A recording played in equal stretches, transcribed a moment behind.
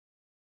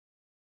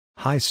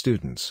Hi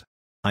students.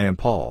 I am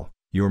Paul,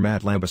 your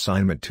MATLAB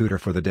assignment tutor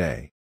for the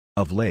day.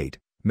 Of late,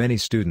 many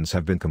students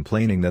have been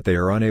complaining that they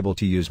are unable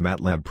to use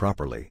MATLAB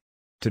properly.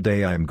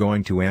 Today I am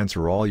going to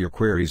answer all your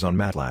queries on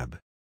MATLAB.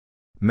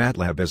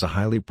 MATLAB is a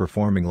highly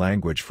performing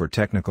language for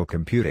technical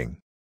computing.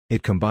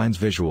 It combines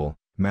visual,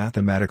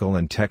 mathematical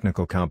and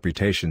technical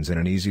computations in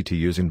an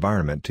easy-to-use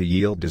environment to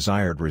yield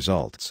desired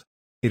results.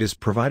 It is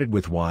provided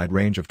with a wide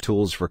range of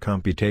tools for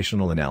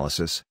computational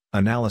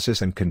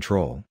analysis and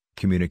control,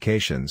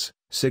 communications,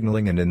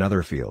 signaling and in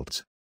other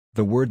fields.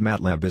 The word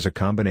MATLAB is a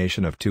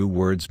combination of two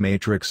words,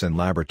 matrix and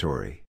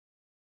laboratory.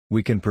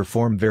 We can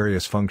perform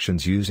various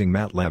functions using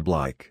MATLAB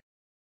like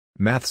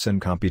maths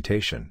and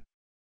computation,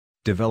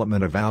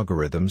 development of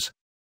algorithms,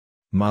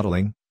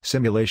 modeling,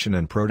 simulation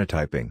and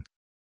prototyping,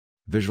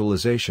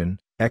 visualization,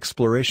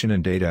 exploration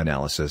and data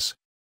analysis,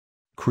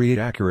 create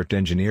accurate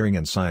engineering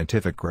and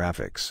scientific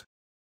graphics.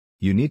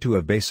 You need to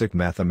have basic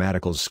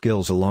mathematical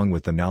skills along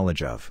with the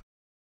knowledge of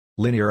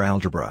linear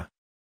algebra,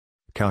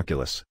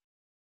 calculus,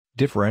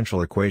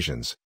 differential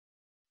equations,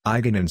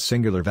 eigen and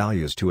singular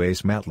values to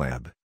ace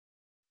MATLAB,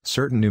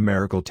 certain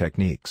numerical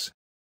techniques.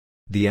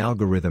 The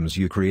algorithms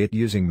you create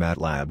using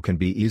MATLAB can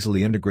be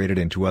easily integrated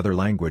into other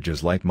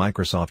languages like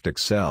Microsoft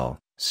Excel,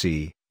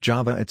 C,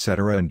 Java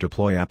etc. and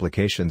deploy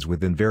applications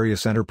within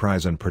various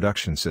enterprise and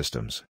production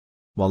systems.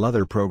 While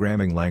other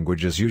programming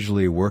languages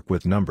usually work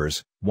with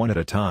numbers, one at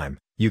a time,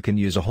 you can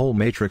use a whole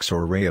matrix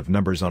or array of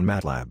numbers on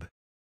MATLAB.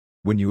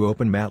 When you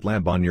open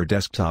MATLAB on your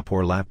desktop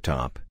or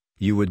laptop,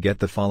 you would get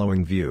the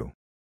following view.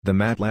 The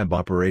MATLAB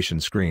Operation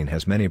screen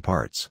has many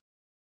parts.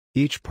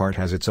 Each part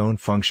has its own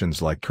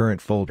functions like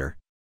current folder.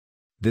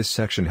 This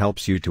section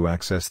helps you to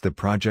access the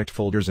project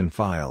folders and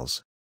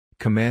files.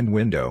 Command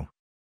window.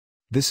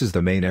 This is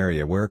the main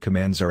area where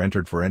commands are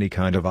entered for any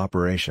kind of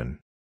operation.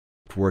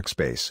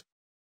 Workspace.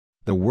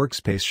 The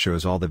workspace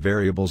shows all the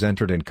variables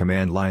entered in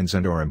command lines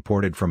and or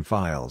imported from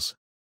files.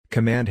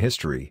 Command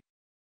history.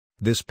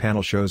 This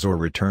panel shows or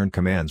return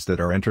commands that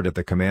are entered at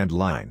the command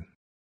line.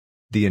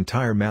 The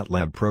entire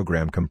MATLAB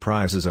program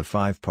comprises of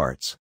 5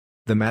 parts.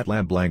 The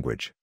MATLAB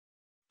language.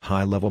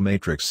 High-level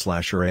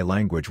matrix/array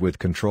language with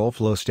control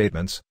flow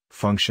statements,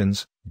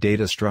 functions,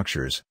 data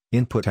structures,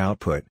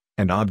 input-output,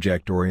 and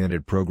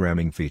object-oriented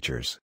programming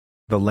features.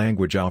 The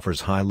language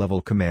offers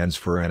high-level commands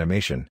for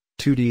animation,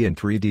 2D and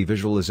 3D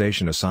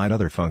visualization aside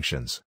other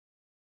functions.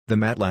 The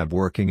MATLAB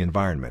working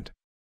environment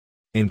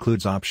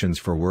includes options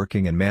for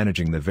working and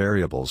managing the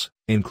variables,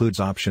 includes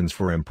options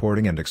for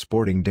importing and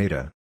exporting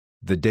data.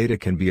 The data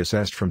can be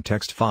accessed from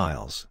text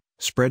files,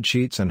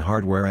 spreadsheets and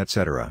hardware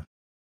etc.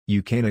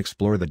 You can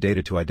explore the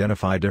data to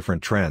identify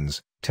different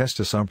trends,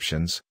 test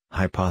assumptions,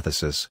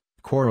 hypothesis,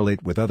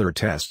 correlate with other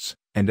tests,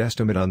 and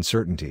estimate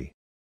uncertainty.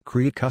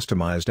 Create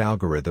customized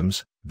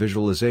algorithms,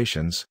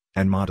 visualizations,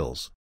 and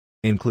models.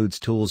 Includes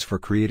tools for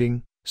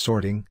creating,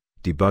 sorting,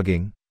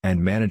 debugging,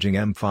 and managing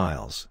M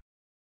files.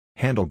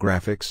 Handle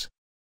graphics,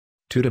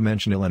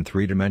 2-dimensional and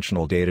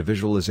 3-dimensional data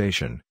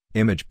visualization,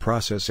 image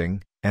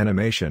processing,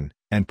 animation,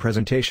 and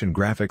presentation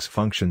graphics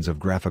functions of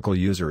graphical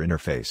user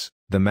interface.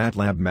 The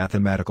MATLAB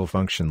Mathematical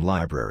Function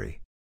Library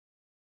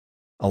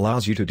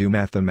allows you to do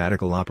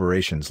mathematical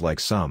operations like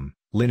sum,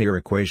 linear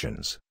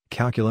equations,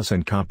 calculus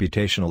and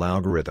computational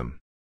algorithm.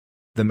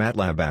 The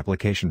MATLAB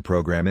Application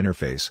Program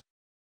Interface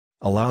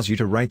allows you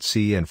to write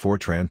C and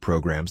Fortran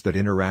programs that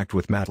interact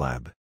with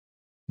MATLAB.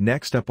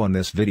 Next up on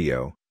this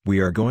video, we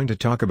are going to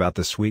talk about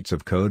the suites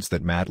of codes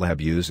that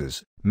MATLAB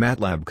uses.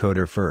 MATLAB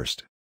Coder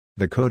first.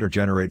 The coder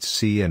generates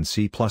C and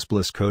C++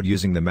 code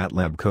using the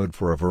MATLAB code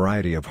for a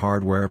variety of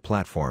hardware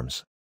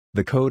platforms.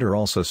 The coder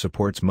also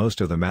supports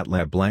most of the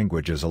MATLAB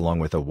languages along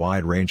with a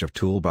wide range of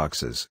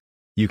toolboxes.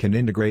 You can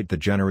integrate the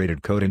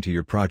generated code into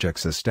your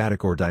projects as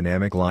static or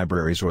dynamic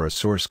libraries or as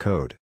source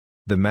code.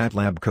 The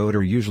MATLAB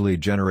coder usually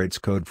generates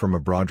code from a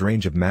broad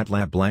range of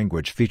MATLAB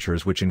language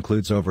features which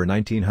includes over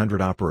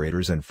 1900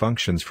 operators and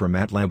functions from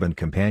MATLAB and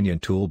companion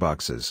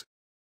toolboxes.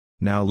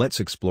 Now let's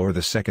explore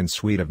the second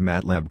suite of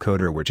MATLAB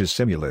coder, which is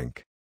Simulink.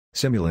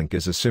 Simulink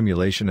is a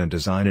simulation and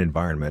design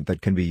environment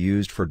that can be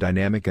used for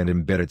dynamic and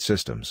embedded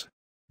systems.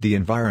 The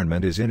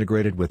environment is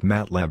integrated with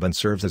MATLAB and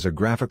serves as a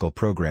graphical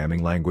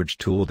programming language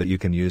tool that you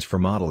can use for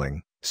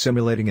modeling,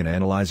 simulating and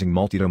analyzing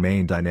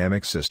multi-domain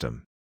dynamic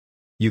system.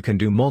 You can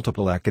do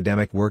multiple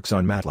academic works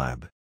on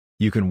MATLAB.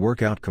 You can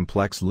work out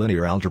complex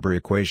linear algebra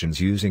equations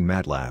using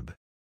MATLAB.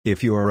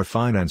 If you are a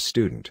finance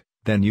student,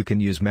 then you can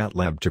use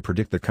MATLAB to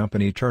predict the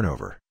company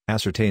turnover,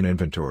 ascertain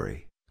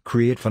inventory,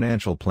 create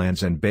financial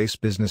plans and base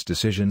business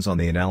decisions on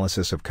the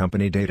analysis of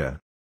company data.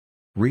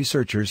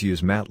 Researchers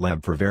use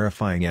MATLAB for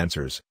verifying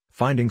answers,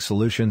 finding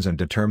solutions and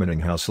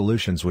determining how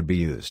solutions would be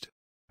used.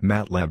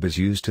 MATLAB is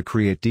used to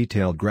create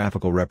detailed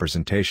graphical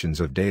representations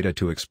of data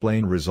to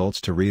explain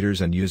results to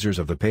readers and users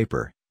of the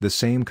paper, the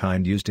same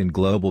kind used in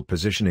global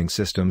positioning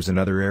systems.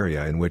 Another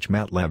area in which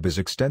MATLAB is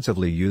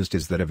extensively used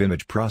is that of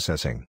image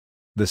processing.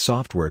 The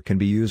software can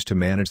be used to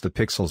manage the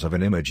pixels of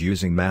an image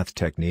using math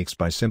techniques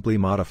by simply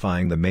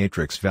modifying the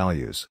matrix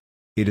values.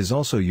 It is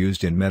also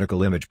used in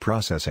medical image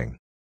processing.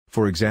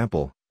 For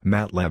example,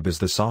 MATLAB is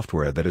the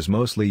software that is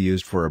mostly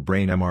used for a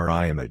brain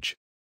MRI image.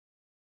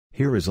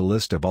 Here is a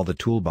list of all the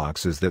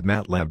toolboxes that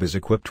MATLAB is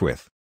equipped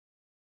with.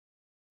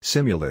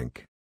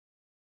 Simulink,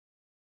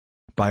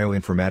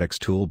 Bioinformatics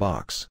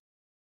Toolbox,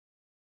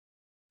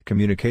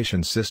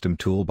 Communication System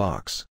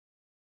Toolbox,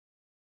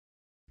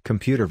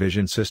 Computer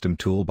Vision System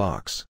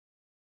Toolbox,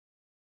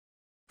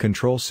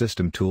 Control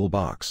System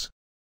Toolbox,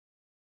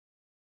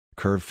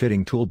 Curve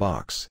Fitting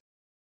Toolbox,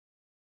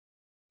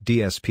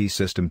 DSP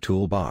System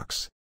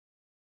Toolbox,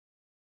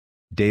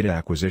 Data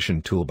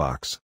Acquisition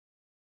Toolbox,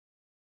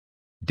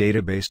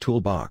 Database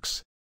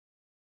Toolbox,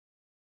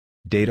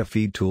 Data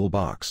Feed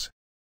Toolbox,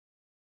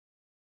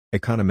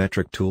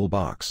 Econometric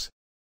Toolbox,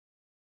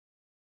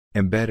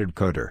 Embedded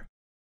Coder,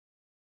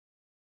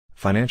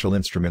 Financial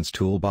Instruments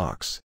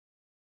Toolbox,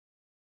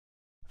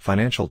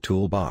 Financial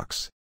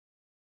Toolbox,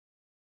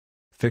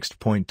 Fixed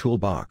Point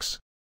Toolbox,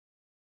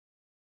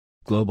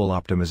 Global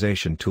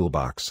Optimization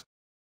Toolbox,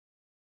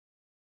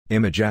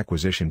 Image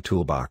Acquisition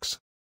Toolbox,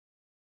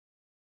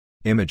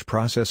 Image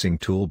Processing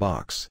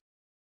Toolbox,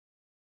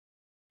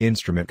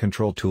 Instrument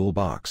Control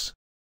Toolbox,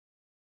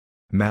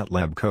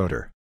 MATLAB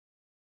Coder,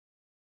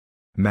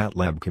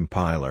 MATLAB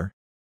Compiler,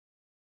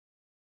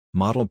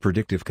 Model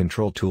Predictive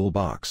Control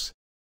Toolbox,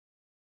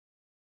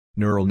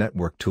 Neural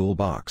Network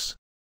Toolbox,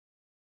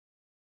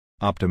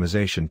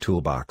 Optimization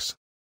Toolbox,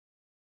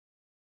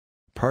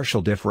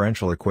 Partial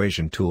Differential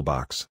Equation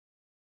Toolbox,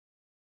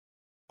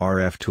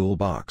 RF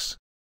Toolbox,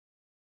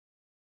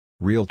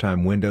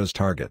 Real-Time Windows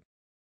Target,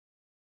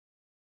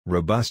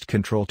 Robust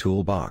Control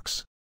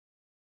Toolbox,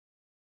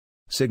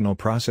 Signal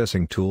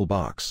Processing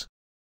Toolbox,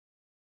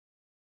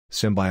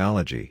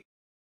 Symbiology,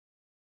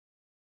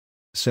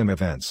 Sim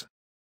Events,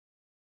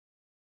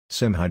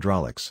 Sim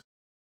Hydraulics,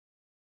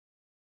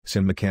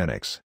 Sim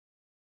Mechanics,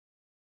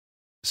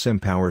 Sim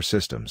Power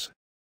Systems,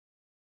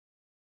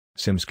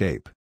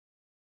 Simscape,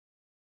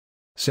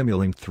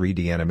 Simulink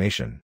 3D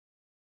Animation,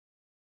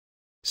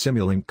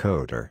 Simulink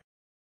Coder,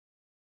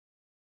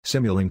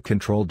 Simulink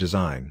Control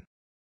Design,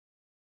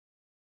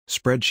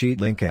 Spreadsheet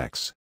Link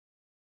X,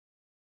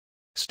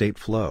 State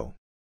Flow,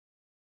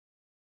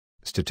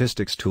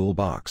 Statistics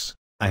Toolbox.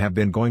 I have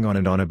been going on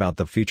and on about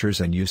the features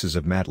and uses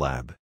of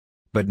MATLAB.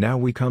 But now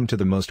we come to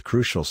the most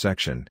crucial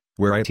section,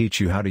 where I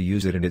teach you how to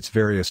use it in its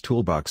various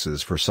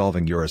toolboxes for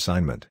solving your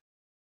assignment.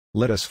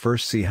 Let us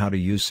first see how to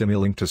use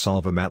Simulink to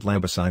solve a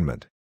MATLAB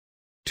assignment.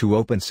 To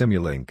open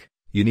Simulink,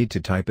 you need to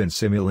type in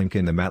Simulink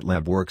in the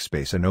MATLAB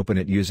workspace and open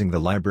it using the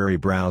library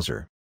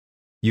browser.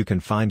 You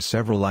can find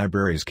several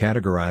libraries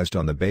categorized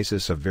on the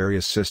basis of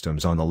various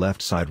systems on the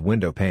left side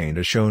window pane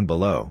as shown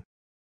below.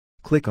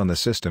 Click on the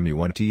system you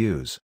want to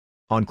use.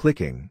 On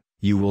clicking,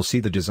 you will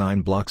see the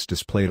design blocks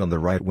displayed on the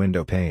right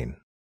window pane.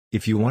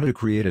 If you want to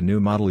create a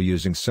new model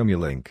using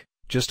Simulink,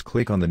 just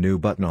click on the New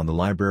button on the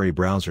library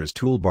browser's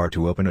toolbar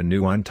to open a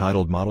new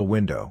untitled model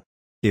window.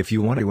 If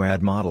you want to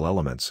add model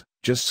elements,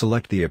 just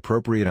select the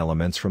appropriate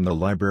elements from the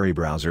library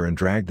browser and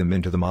drag them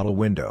into the model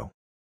window.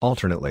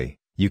 Alternately,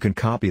 you can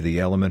copy the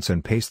elements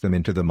and paste them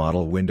into the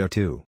model window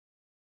too.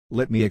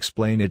 Let me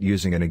explain it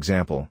using an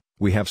example.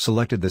 We have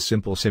selected the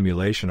Simple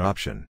Simulation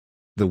option.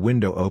 The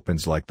window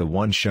opens like the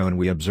one shown.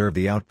 We observe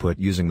the output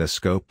using the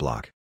scope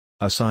block.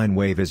 A sine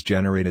wave is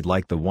generated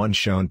like the one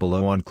shown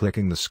below on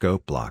clicking the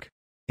scope block.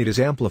 It is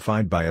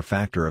amplified by a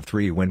factor of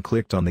 3 when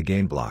clicked on the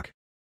gain block.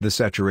 The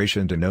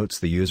saturation denotes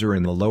the user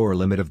in the lower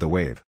limit of the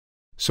wave.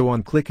 So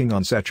on clicking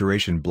on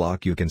saturation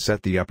block you can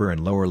set the upper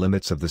and lower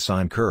limits of the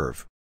sine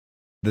curve.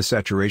 The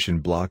saturation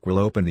block will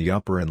open the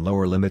upper and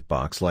lower limit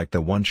box like the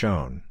one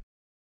shown.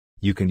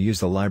 You can use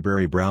the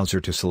library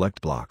browser to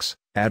select blocks,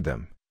 add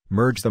them,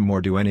 merge them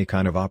or do any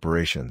kind of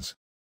operations.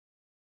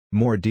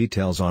 More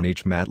details on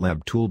each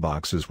MATLAB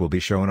toolboxes will be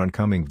shown on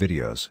coming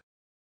videos.